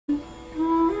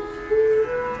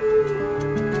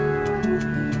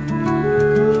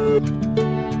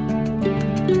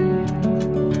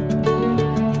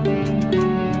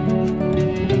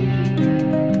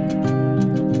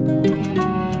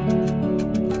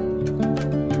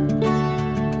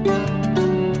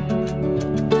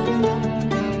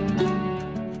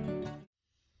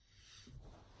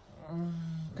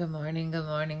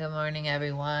Good morning,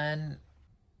 everyone.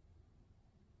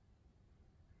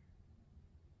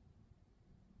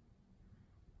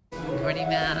 Good morning,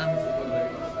 ma'am.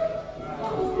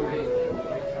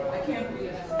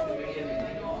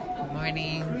 Good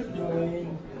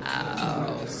morning.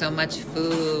 Oh, so much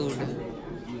food.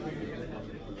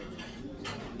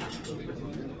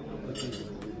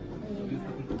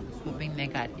 Hoping they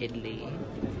got idli.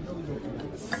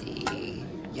 Let's see.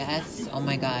 Yes, oh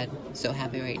my God, so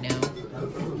happy right now.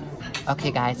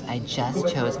 Okay guys, I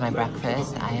just chose my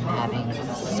breakfast. I am having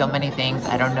so many things.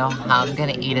 I don't know how I'm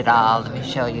gonna eat it all. Let me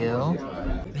show you.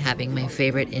 I'm having my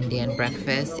favorite Indian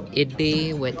breakfast,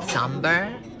 idli with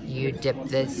sambar. You dip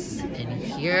this in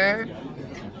here.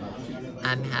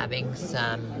 I'm having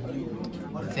some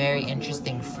very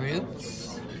interesting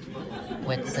fruits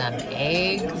with some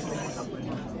eggs,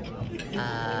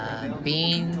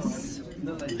 beans,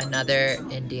 another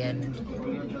Indian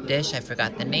dish, I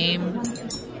forgot the name,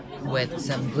 with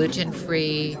some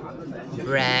gluten-free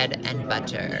bread and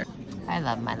butter. I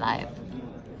love my life.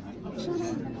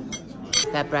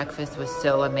 That breakfast was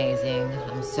so amazing.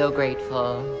 I'm so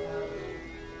grateful.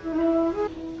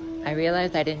 I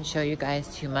realized I didn't show you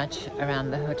guys too much around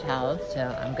the hotel,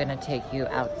 so I'm gonna take you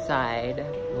outside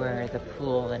where the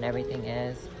pool and everything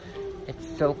is. It's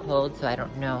so cold, so I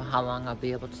don't know how long I'll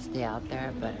be able to stay out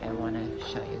there, but I want to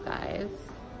show you guys.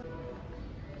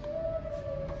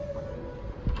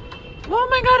 Oh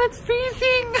my God, it's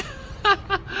freezing!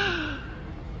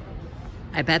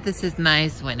 I bet this is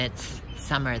nice when it's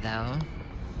summer though.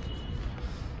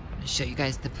 I'll show you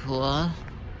guys the pool.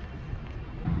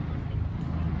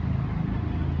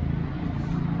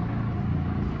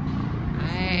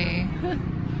 Hi.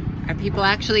 Are people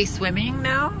actually swimming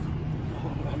now?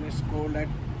 It's cold at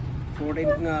 14,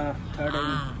 3rd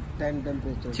and 10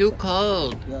 temperature. Too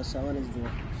cold. Yeah, 7 is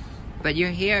there. But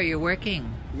you're here, you're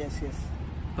working. Yes, yes.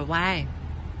 But why?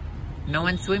 No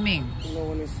one's swimming. No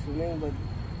one is swimming, but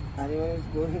anyone is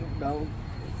going down,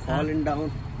 falling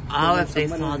down. Oh, if they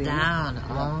fall down. Yeah.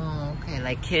 Oh, okay,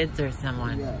 like kids or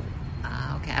someone. Yeah.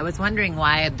 Okay, I was wondering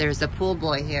why there's a pool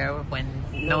boy here when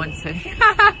no one's swimming.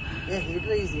 Yeah,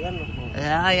 heater is here. No.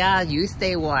 Yeah, you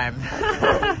stay warm.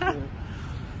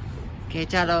 Okay,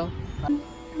 chalo.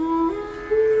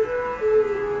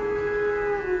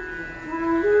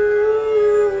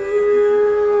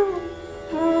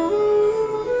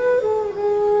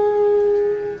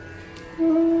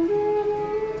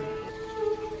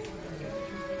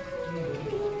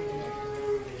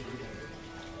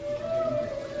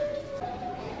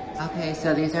 Okay,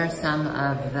 so these are some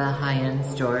of the high-end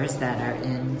stores that are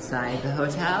inside the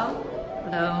hotel.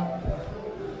 Hello.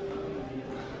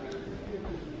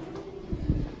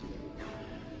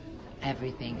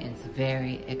 Everything is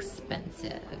very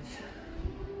expensive.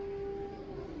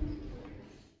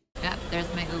 Yep,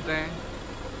 there's my Uber.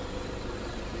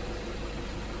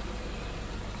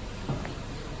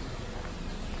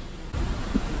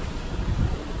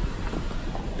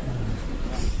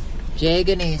 Jai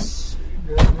Ganesh.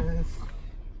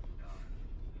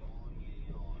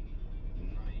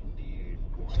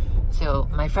 So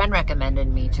my friend recommended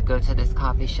me to go to this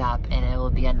coffee shop and it will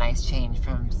be a nice change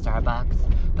from Starbucks.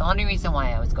 The only reason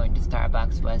why I was going to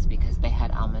Starbucks was because they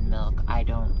had almond milk. I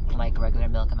don't like regular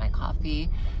milk in my coffee.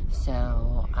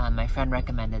 So my friend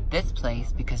recommended this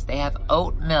place because they have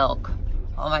oat milk.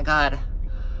 Oh my God.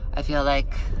 I feel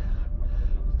like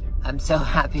I'm so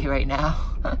happy right now.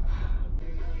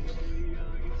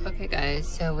 Okay guys,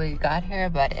 so we got here,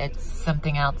 but it's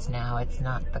something else now. It's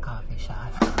not the coffee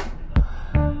shop.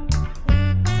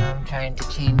 I'm trying to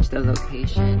change the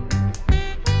location.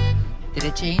 Did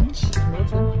it change?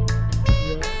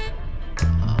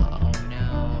 Oh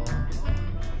no.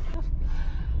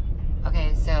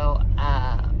 Okay, so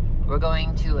we're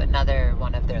going to another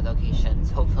one of their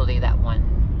locations. Hopefully that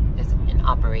one is in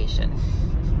operation.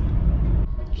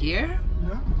 Here?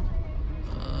 Yeah.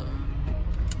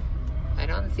 I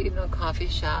don't see no coffee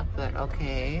shop, but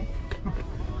okay.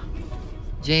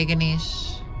 Jai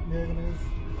Ganesh. Jai Ganesh.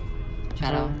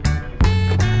 Chalo.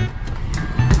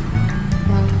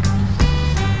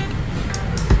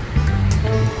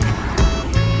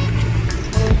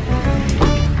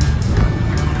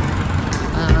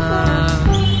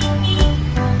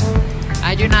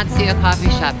 I do not see a coffee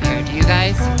shop here. Do you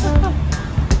guys?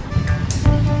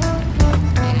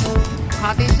 Yeah.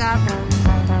 Coffee shop?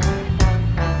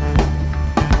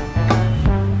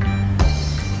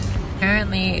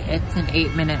 Apparently it's an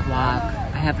 8-minute walk.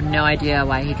 I have no idea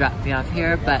why he dropped me off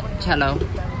here, but cello. Look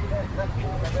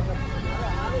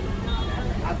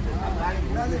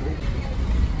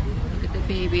at the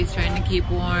the baby's trying to keep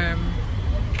warm.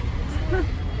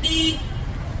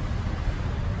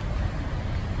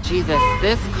 Jesus,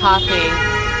 this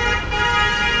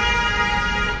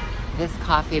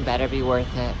coffee better be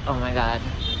worth it. Oh my god.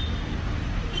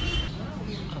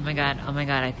 Oh my god, oh my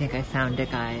god, I think I found it,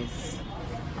 guys.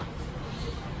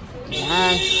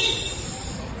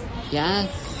 Yes.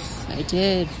 Yes, I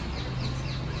did.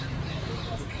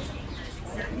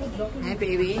 Hi,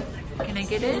 baby. Can I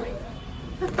get in?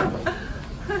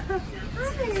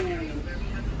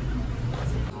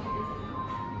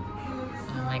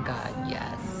 Oh my god,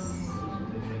 yes.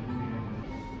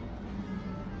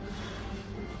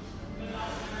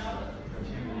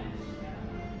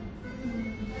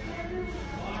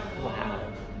 Wow.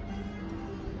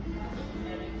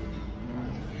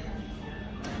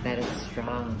 That is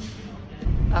strong.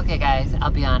 Okay guys,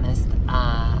 I'll be honest,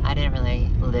 I didn't really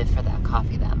live for that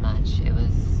coffee that much. It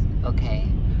was okay.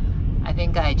 I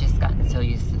think I just gotten so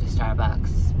used to the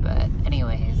Starbucks, but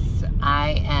anyways,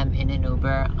 I am in an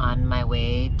Uber on my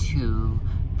way to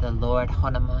the Lord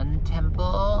Hanuman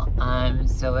Temple. I'm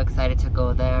so excited to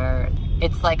go there.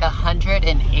 It's like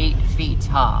 108 feet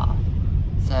tall,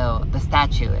 so the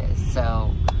statue is,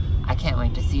 so I can't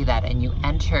wait to see that. And you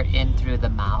enter in through the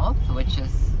mouth, which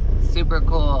is super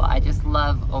cool. I just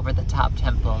love over-the-top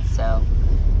temples, so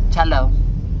chalo.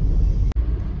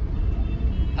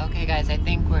 Okay guys, I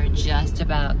think we're just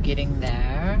about getting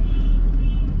there.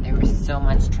 There was so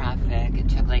much traffic. It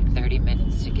took like 30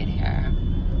 minutes to get here.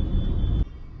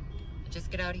 Just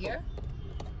get out here?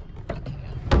 Okay.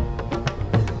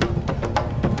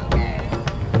 Okay.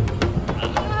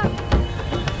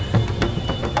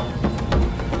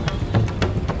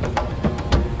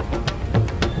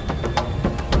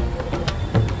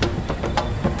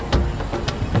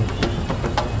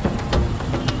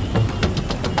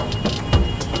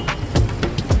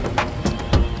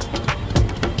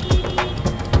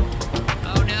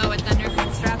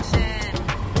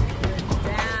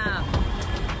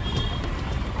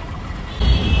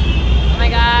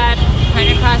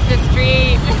 Across the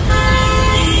street.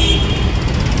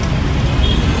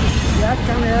 Yeah,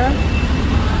 come here.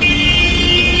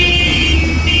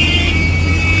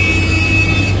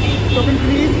 Token,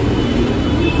 please.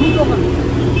 2 tokens.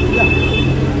 Yeah.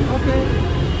 Okay.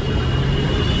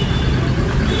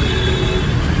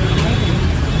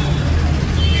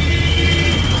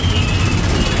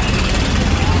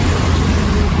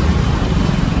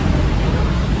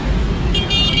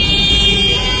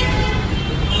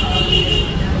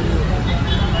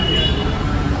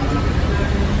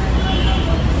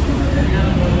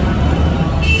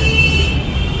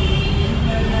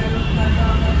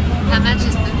 How much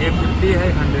is the? 50 है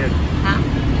 100. Huh?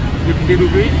 50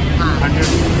 rupees. 100.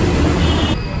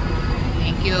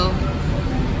 Thank you.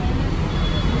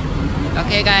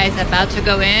 Okay guys, about to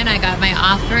go in. I got my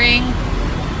offering.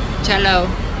 Chalo.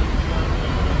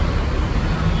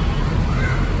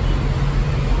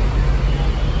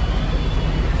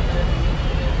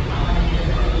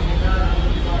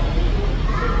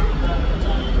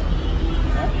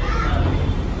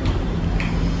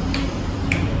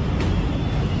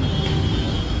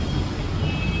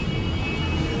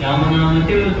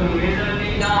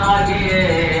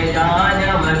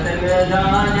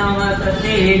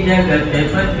 जगत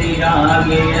पति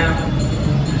रागे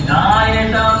नाय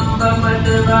संपत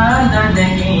वादन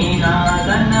हीना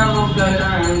तन मुख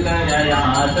शंकर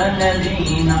यातन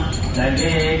दीना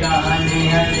लगे गाने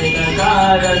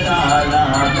अधिकार साला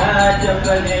गच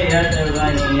पलयत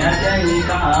वनियत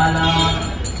निकाला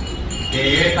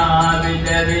देता विच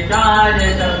विचार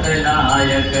सब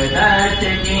लायक दश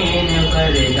कीन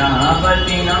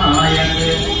प्रजापति नायक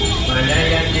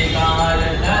प्रलयत काल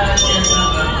दश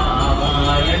सब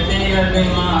भावायत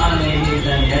अभिमानि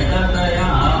हृदयत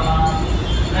प्रयावा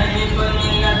नहीं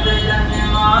पुनियत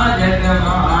जन्मा जग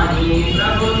माही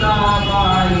प्रभुता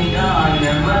पाई जाय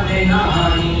मत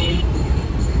नाही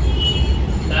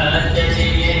सत्य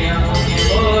दिए मुझे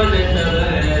बोल सब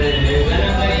घर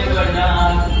में बना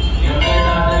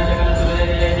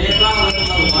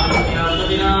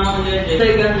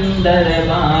गंधर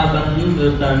बंधु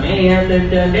समेत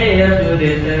चले असुर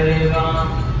सर्वा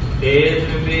देश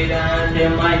विराज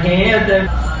महेश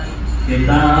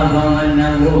सीता भवन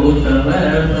भूत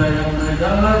परम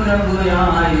जब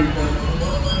प्रभुयाय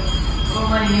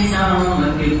मही नाम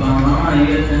की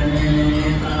पायत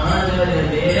सादर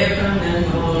देखन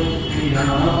हो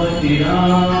श्री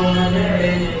राम जय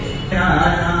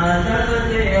राना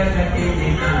जगते कटि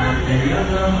निकाल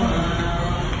युग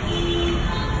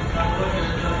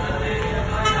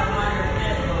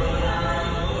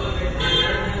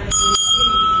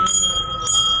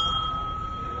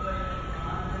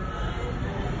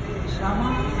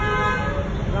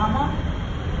Rama,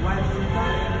 while Sita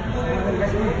was a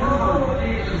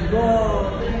lesbian.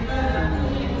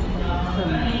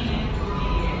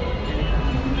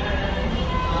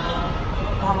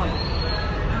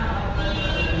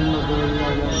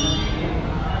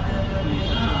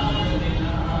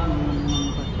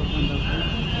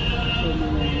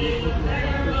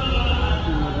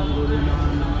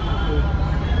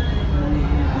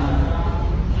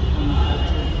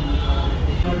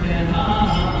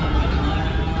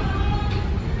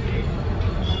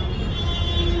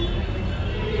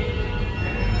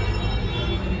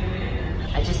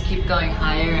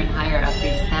 and higher up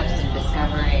these steps and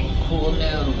discovering cool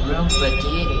new rooms with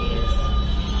deities.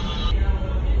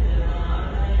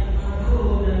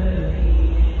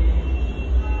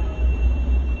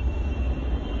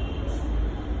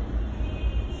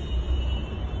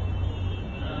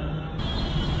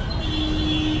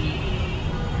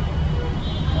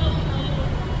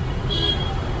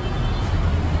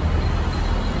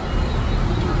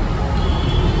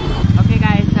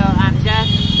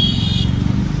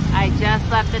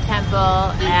 Left the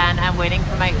temple and I'm waiting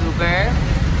for my Uber.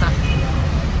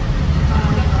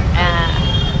 And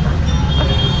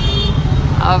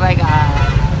oh my god,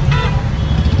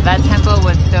 that temple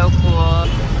was so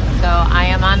cool. So I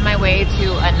am on my way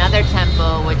to another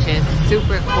temple, which is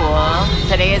super cool.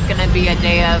 Today is going to be a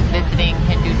day of visiting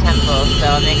Hindu temples,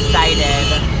 so I'm excited.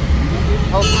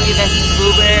 Hopefully this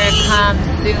Uber comes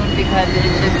soon because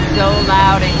it's just so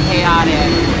loud and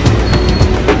chaotic.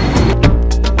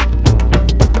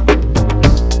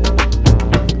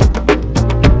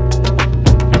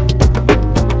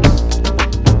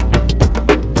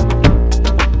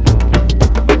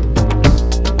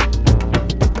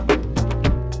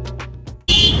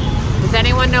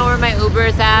 Know where my Uber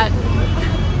is at?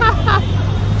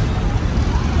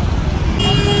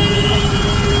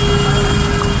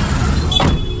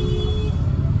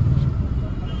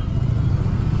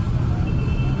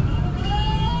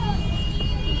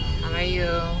 How are you?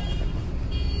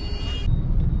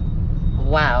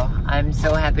 Wow, I'm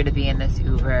so happy to be in this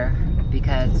Uber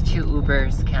because 2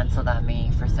 Ubers canceled on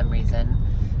me for some reason,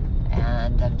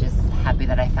 and I'm just happy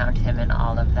that I found him in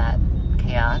all of that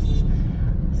chaos.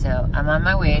 So I'm on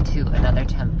my way to another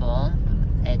temple.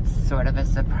 It's sort of a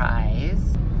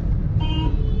surprise.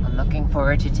 I'm looking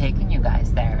forward to taking you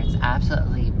guys there. It's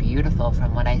absolutely beautiful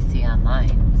from what I see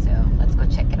online. So let's go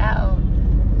check it out.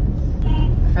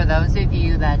 For those of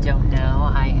you that don't know,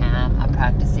 I am a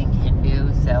practicing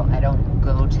Hindu, so I don't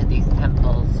go to these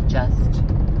temples just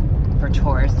for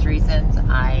tourist reasons.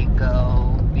 I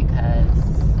go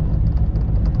because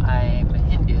I'm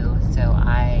Hindu, so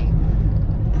I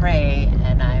pray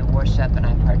and I worship and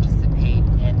I participate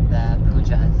in the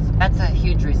pujas. That's a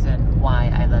huge reason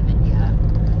why I love India.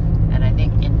 And I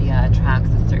think India attracts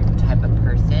a certain type of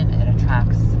person. It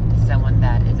attracts someone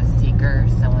that is a seeker,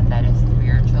 someone that is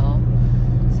spiritual.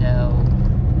 So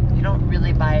you don't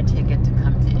really buy a ticket to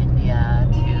come to India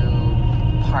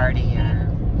to party or,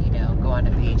 you know, go on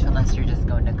a beach unless you're just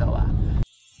going to Goa.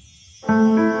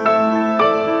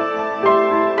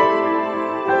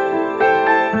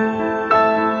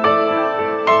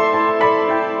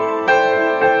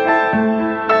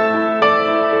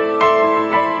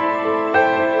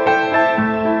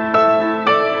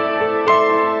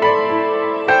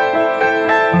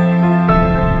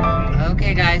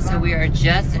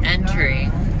 Just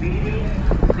entering.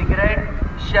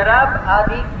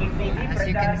 As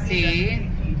you can see,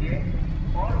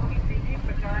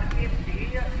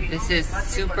 this is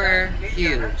super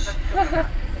huge.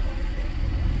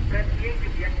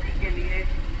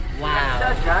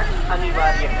 Wow.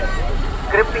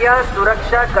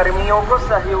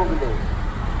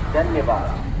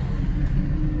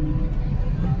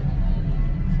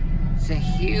 It's a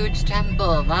huge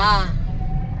temple, wow.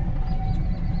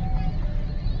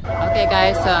 Okay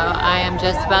guys, so I am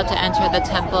just about to enter the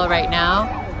temple right now.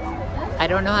 I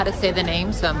don't know how to say the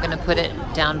name, so I'm going to put it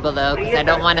down below because I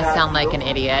don't want to sound like an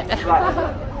idiot.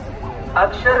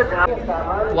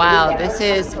 Wow, this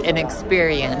is an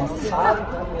experience.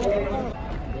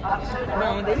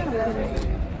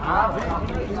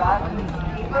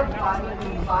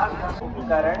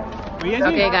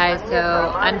 Okay guys,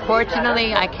 so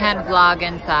unfortunately I can't vlog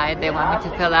inside. They want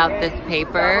me to fill out this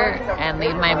paper and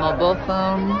leave my mobile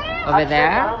phone over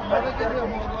there,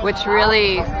 which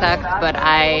really sucks, but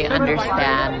I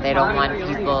understand. They don't want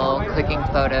people clicking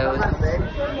photos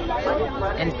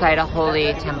inside a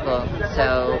holy temple,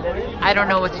 so I don't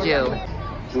know what to do.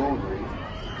 Jewelry,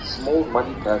 small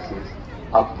money purses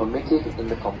are permitted in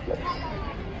the complex.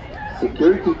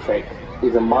 Security check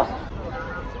is a must.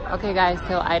 Okay guys,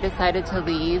 so I decided to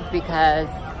leave because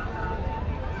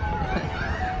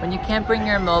when you can't bring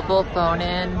your mobile phone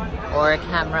in or a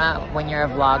camera when you're a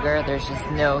vlogger, there's just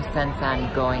no sense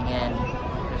on going in.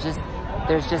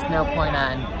 There's just no point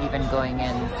on even going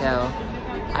in. So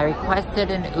I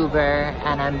requested an Uber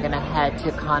and I'm gonna head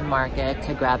to Khan Market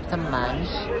to grab some lunch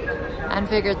and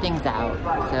figure things out.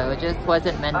 So it just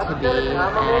wasn't meant to be,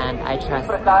 and I trust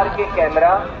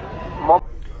that.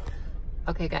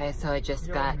 Okay guys, so I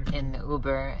just got in the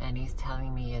Uber and he's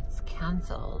telling me it's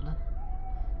canceled.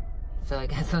 So I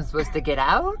guess I'm supposed to get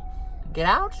out? Get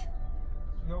out?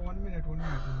 No, 1 minute.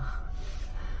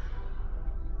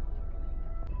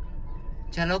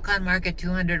 Chalo Khan Market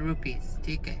 200 rupees.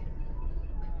 ठीक है.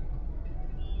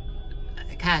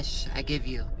 Cash, I give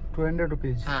you. 200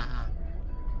 rupees. हाँ.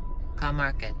 Khan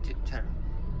Market. Chalo.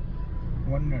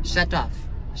 1 minute. Shut off.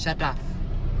 Shut off.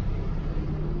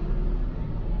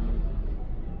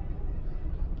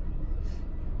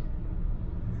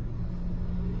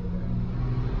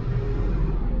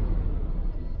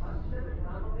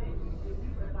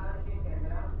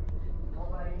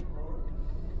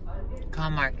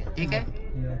 Khan Market. ठीक है?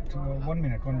 Yeah, 1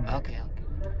 minute. 1 minute. Okay.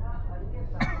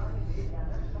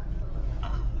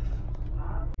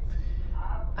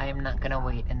 I am not gonna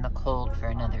wait in the cold for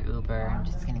another Uber. I'm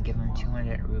just gonna give him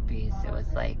 200 rupees. It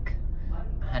was like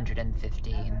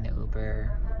 150 in the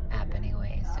Uber app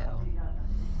anyway, so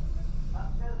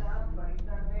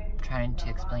I'm trying to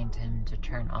explain to him to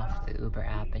turn off the Uber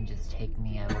app and just take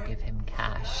me. I will give him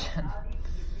cash.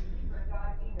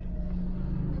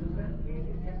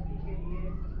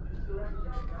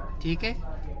 ठीक है?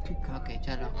 Okay,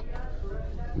 chalo.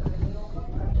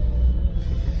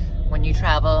 When you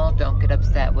travel, don't get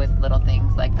upset with little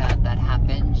things like that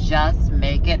happen. Just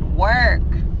make it work.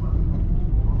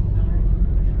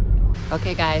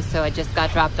 Okay guys, so I just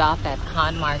got dropped off at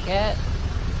Khan Market.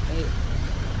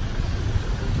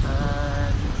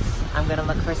 And I'm gonna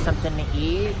look for something to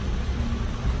eat.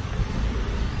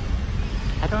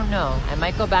 I don't know. I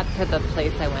might go back to the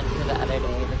place I went to the other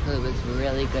day. The food was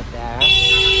really good there.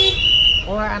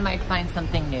 Or I might find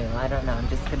something new. I don't know. I'm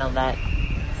just gonna let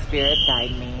Spirit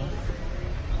guide me.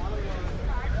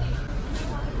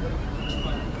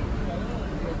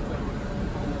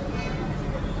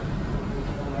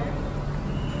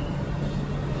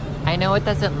 I know it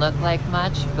doesn't look like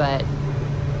much, but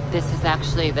this is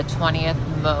actually the 20th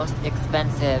most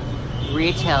expensive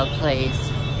retail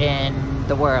place in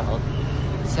the world.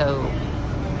 So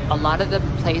a lot of the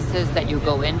places that you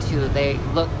go into, they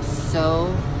look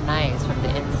so nice from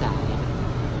the inside.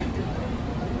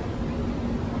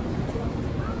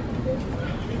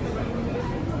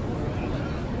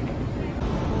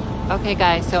 Okay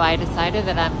guys, so I decided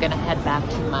that I'm gonna head back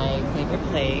to my favorite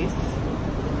place,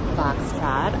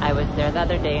 Foxtrot. I was there the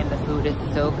other day and the food is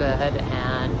so good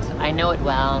and I know it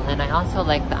well and I also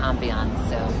like the ambiance,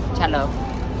 so chalo.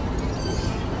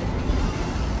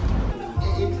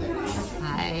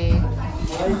 Hi.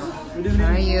 Good evening.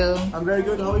 How are you? I'm very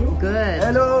good. How are you? Good.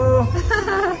 Hello.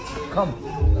 Come.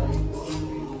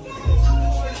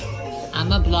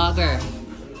 I'm a blogger.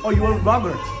 Oh, you are a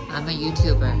blogger? I'm a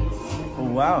YouTuber. Oh,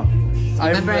 wow.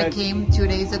 Remember I came 2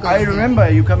 days ago? I remember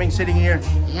you coming sitting here.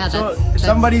 Yeah, so that's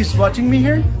somebody's watching me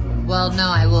here? Well, no,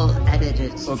 I will edit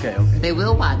it. Okay. They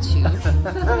will watch you.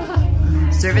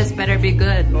 Service better be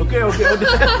good. Okay.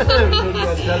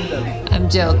 I'm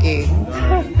joking.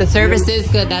 The service is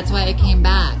good. That's why I came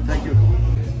back. Thank you.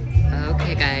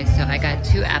 Okay, guys. So I got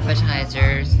 2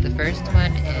 appetizers. The first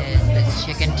one is this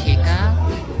chicken tikka,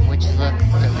 which looks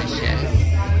delicious.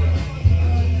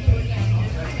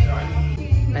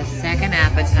 The second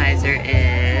appetizer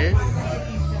is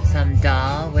some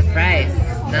dal with rice.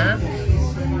 No?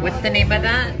 What's the name of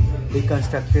that?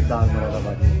 Deconstructed dal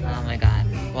Moradabadi. Oh my god.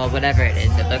 Well, whatever it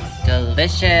is, it looks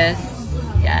delicious.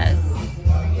 Yes.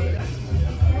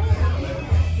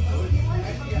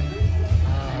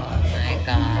 Oh my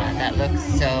god, that looks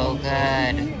so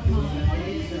good.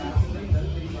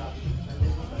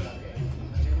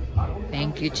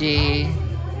 Thank you, G.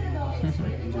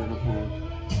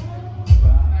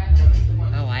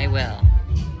 Oh, I will.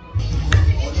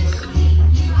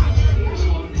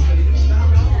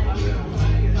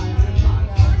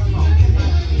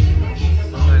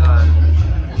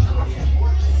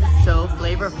 So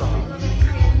flavorful.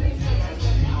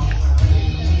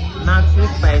 Not too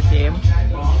spicy. Oh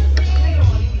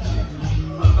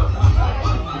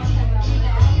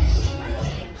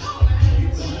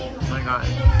my god.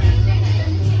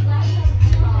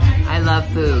 I love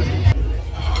food.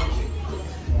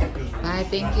 Bye,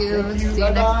 thank you. See you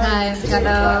next time.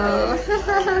 Hello.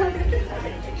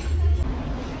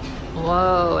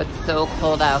 Whoa, it's so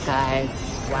cold out, guys.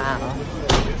 Wow.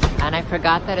 And I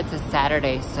forgot that it's a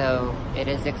Saturday, so it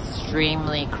is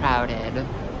extremely crowded.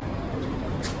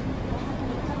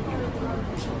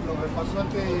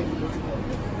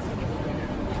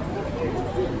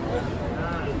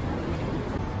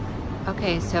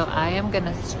 Okay, so I am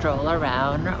gonna stroll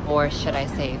around, or should I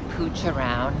say pooch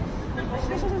around.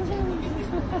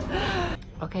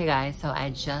 Okay guys, so I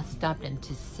just stopped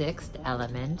into 6th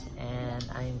Element and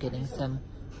I am getting some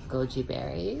goji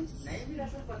berries.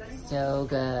 So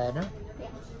good.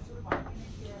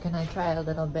 Can I try a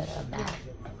little bit of that?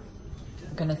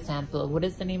 I'm gonna sample. What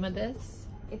is the name of this?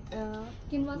 It's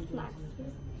quinoa snacks.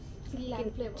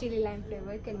 Chili lime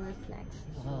flavor Kenmore snacks.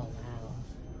 Oh,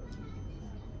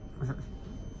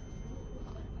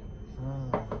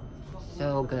 wow.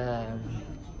 So good.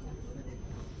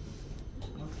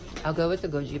 I'll go with the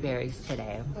goji berries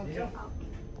today. Okay.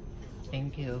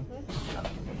 Thank you.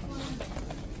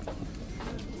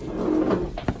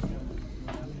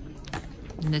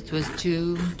 And this was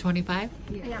 $2.25?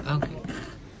 Yeah. Okay.